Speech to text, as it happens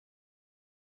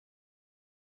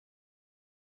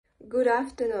Good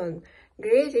afternoon.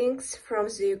 Greetings from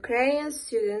the Ukrainian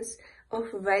students of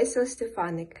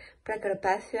Ivano-Frankivsk,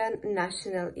 Precarpathian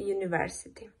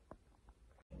University.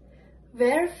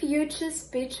 We're future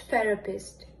speech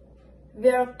therapists. We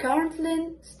are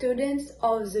currently students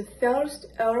of the first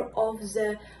year of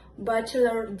the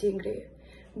bachelor degree,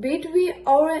 but we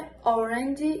are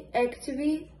already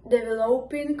actively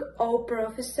developing our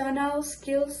professional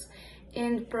skills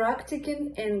in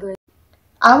practicing English.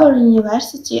 Our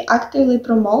university actively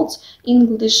promotes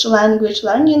English language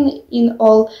learning in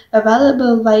all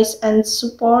available ways and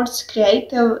supports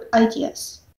creative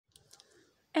ideas.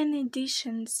 In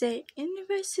addition, the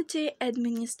university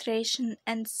administration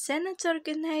and Senate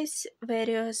organize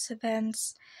various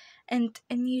events and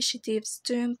initiatives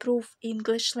to improve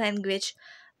English language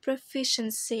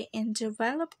proficiency and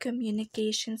develop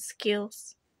communication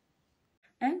skills.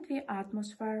 And the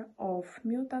atmosphere of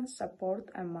mutual support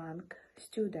among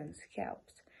students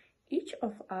helps each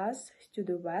of us to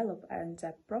develop at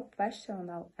the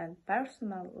professional and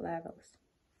personal levels.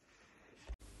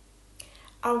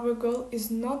 Our goal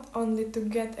is not only to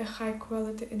get a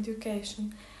high-quality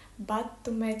education, but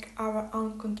to make our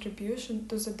own contribution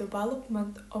to the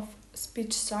development of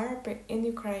speech therapy in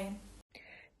Ukraine.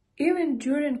 Even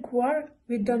during war,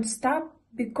 we don't stop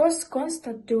because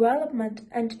constant development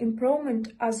and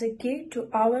improvement are the key to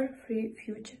our free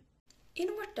future. In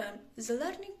wartime, the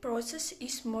learning process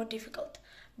is more difficult,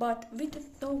 but we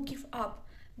don't give up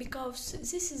because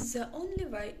this is the only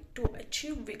way to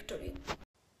achieve victory.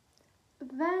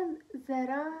 When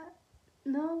there are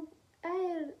no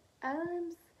air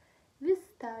alarms, we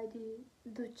study,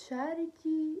 do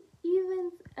charity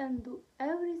events and do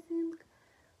everything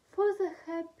for the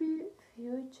happy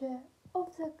future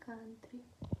of the country.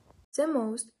 The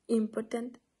most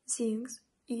important thing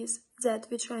is that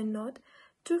we try not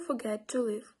to forget to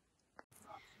live.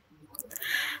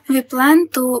 We plan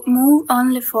to move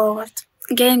only forward,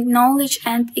 gain knowledge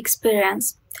and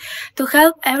experience, to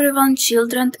help everyone,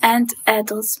 children and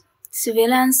adults,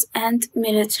 civilians and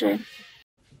military.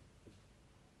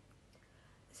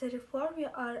 Therefore, we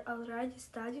are already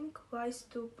studying ways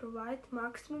to provide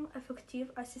maximum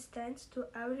effective assistance to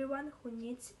everyone who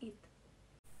needs it.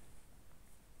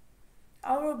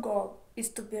 Our goal is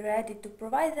to be ready to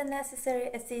provide the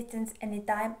necessary assistance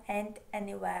anytime and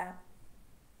anywhere.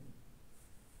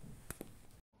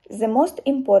 The most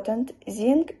important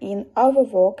thing in our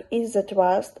work is the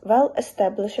trust,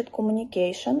 well-established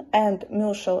communication and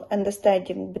mutual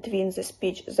understanding between the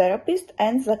speech therapist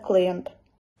and the client.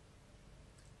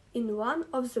 In one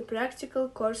of the practical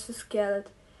courses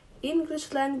called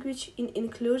English Language in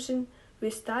Inclusion, we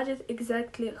studied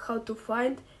exactly how to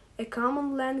find a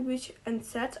common language and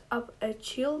set up a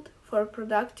child for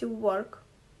productive work.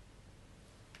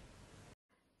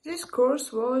 This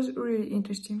course was really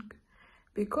interesting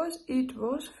because it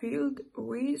was filled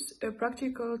with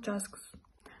practical tasks,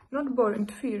 not boring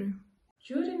theory.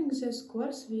 During this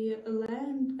course, we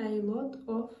learned a lot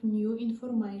of new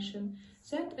information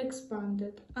that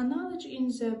expanded our knowledge in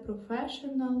the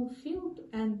professional field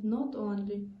and not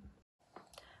only.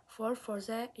 For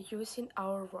the use in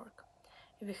our work,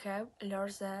 we have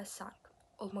learned the song,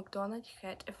 Old MacDonald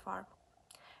had a farm.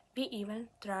 We even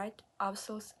tried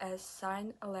ourselves as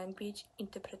sign language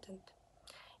interpretant.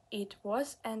 It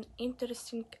was an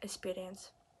interesting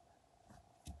experience.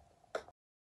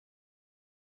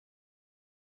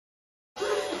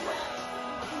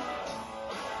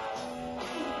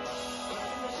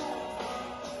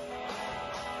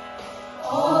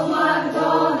 Old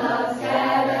MacDonald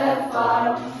had a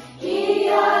farm,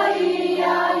 E-I-E-I-O,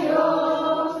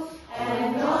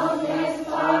 and on his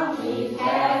farm he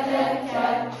had a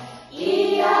cat,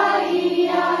 E-I-E-I-O,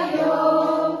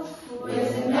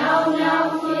 with a meow meow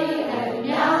here and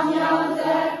meow meow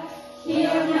there.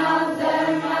 Here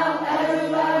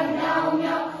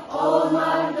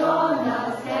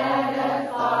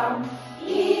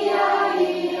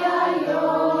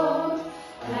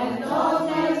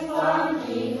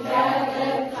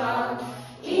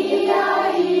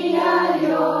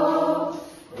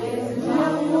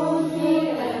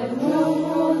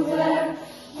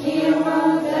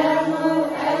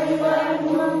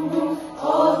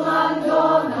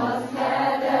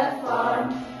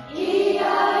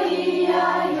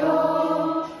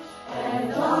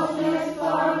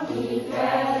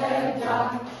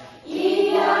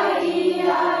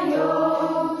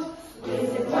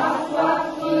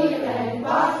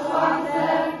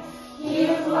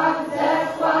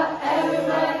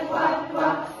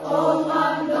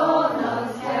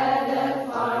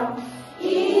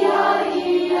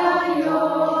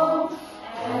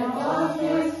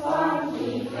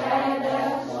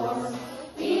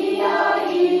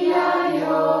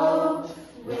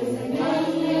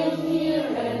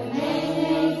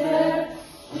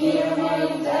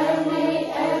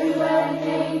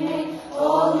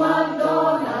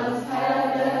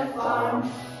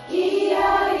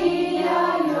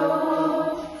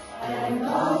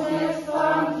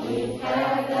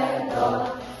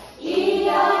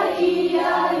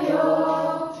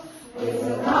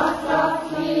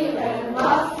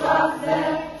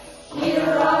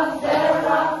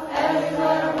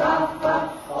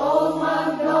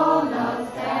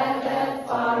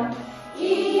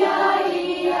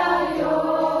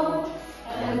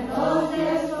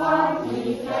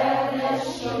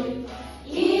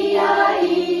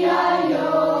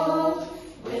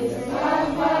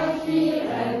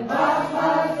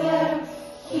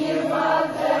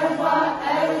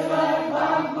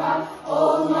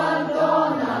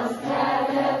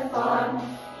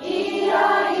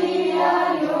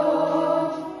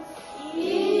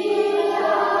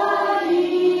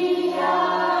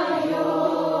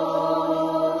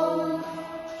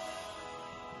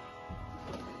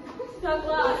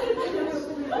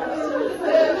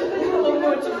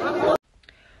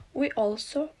We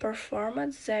also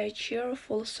performed the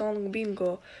cheerful song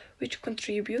Bingo, which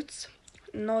contributes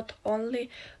not only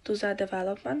to the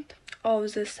development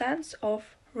of the sense of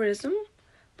rhythm,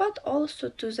 but also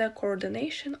to the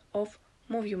coordination of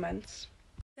movements.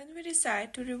 Then we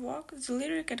decided to rework the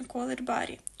lyric and call it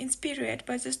Body, inspired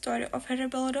by the story of a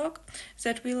rebel dog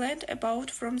that we learned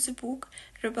about from the book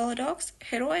Rebel Dogs,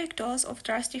 Heroic Tales of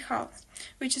Trusty Hounds,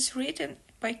 which is written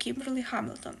by Kimberly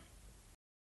Hamilton.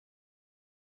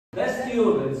 The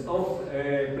students of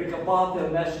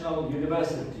Precarpathian National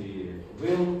University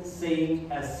will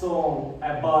sing a song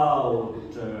about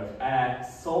a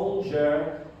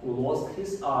soldier who lost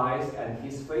his eyes and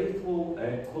his faithful,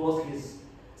 who lost his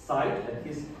sight and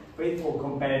his faithful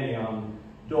companion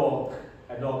dog,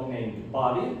 a dog named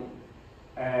Buddy,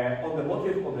 on the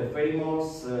motif of the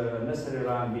famous nursery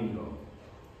rhyme Bingo.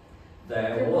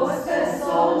 There was a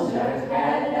soldier,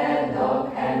 had a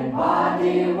dog, and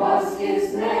Buddy was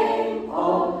his name.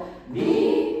 Oh,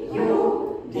 B-U-D-D-Y,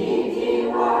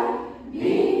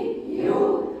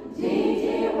 B-U-D-D-Y,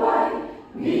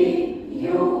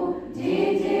 B-U-D-D-Y,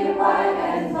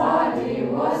 and Buddy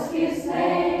was his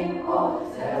name.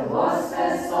 Oh, there was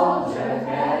a soldier,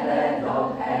 had a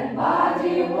dog, and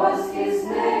Buddy was his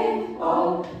name.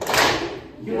 Oh,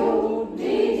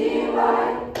 U-D-D-Y,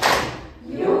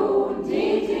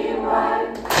 U-D-D-Y,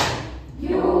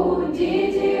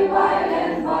 U-D-D-Y,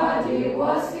 and Buddy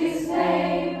was his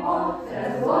name. Oh,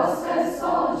 there was a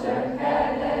soldier,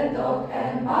 had a dog,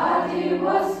 and Buddy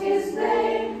was his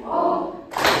name. Oh,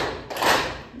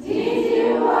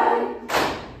 D-D-Y,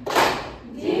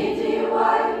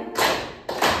 D-D-Y,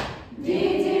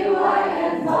 D-D-Y,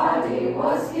 and Buddy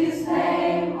was his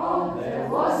name. Oh, there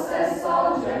was a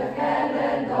soldier, had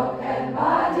a dog, and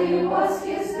Buddy was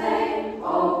his name.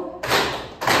 Oh,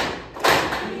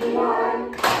 D-Y,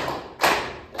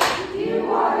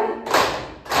 D-Y,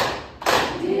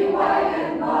 D-Y,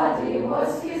 and Buddy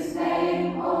was his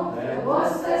name. Oh, there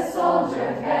was a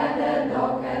soldier, had a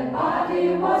dog, and Buddy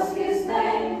was his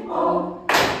name. Oh,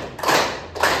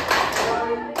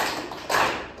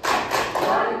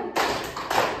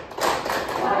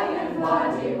 and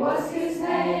Buddy was his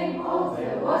name. Oh,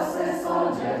 there was a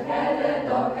soldier, had a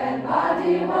dog, and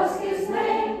Buddy was his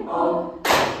name. Oh,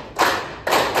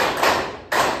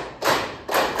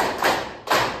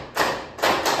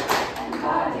 and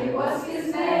Buddy was his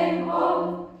name.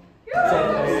 Oh.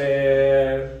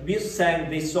 We sang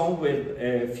this song with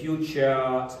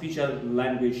future speech and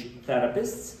language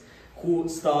therapists who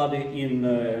study in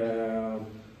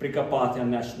Precarpathian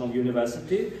National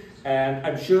University, and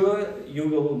I'm sure you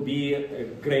will be a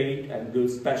great and good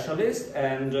specialist,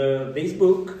 and this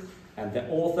book and the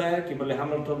author Kimberly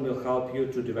Hamilton will help you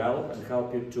to develop and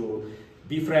help you to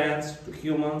be friends to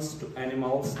humans, to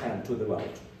animals, and to the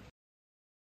world.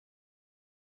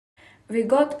 We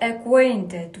got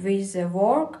acquainted with the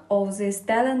work of these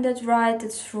talented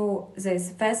writers through this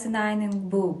fascinating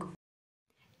book.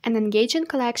 An engaging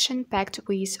collection packed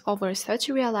with over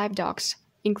 30 real-life dogs,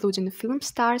 including film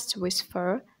stars with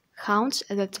fur, hounds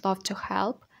that love to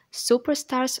help,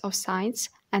 superstars of science,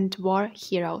 and war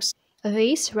heroes.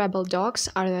 These rebel dogs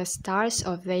are the stars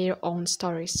of their own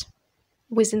stories.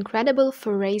 With incredible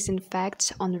fur-raising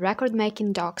facts on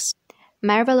record-making dogs,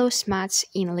 marvelous maths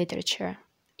in literature,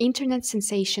 internet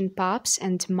sensation pups,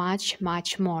 and much,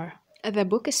 much more. The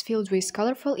book is filled with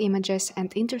colorful images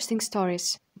and interesting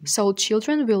stories, so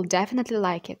children will definitely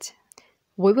like it.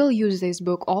 We will use this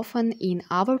book often in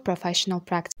our professional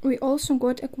practice. We also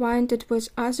got acquainted with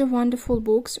other wonderful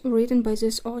books written by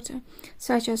this author,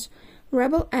 such as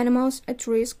Rebel Animals at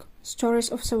Risk, Stories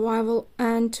of Survival,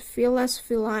 and Fearless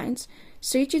Felines,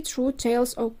 30 True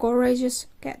Tales of Courageous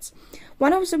Cats.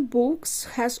 One of the books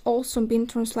has also been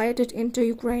translated into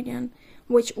Ukrainian,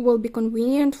 which will be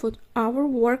convenient for our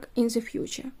work in the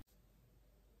future.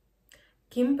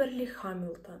 Kimberly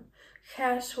Hamilton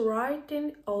has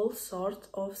written all sorts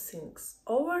of things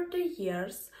over the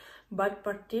years, but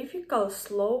particularly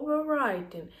slower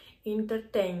writing,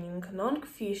 entertaining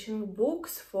non-fiction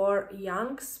books for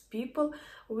young people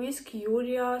with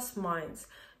curious minds.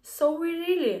 So we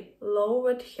really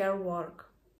loved her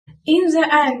work. In the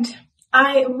end,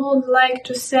 I would like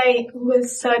to say with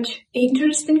such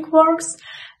interesting works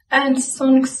and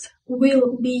songs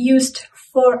will be used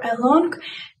for a long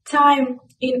time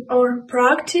in our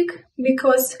practice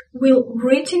because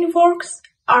well-written works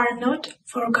are not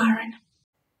forgotten.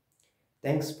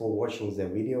 Thanks for watching the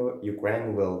video.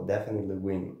 Ukraine will definitely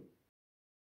win.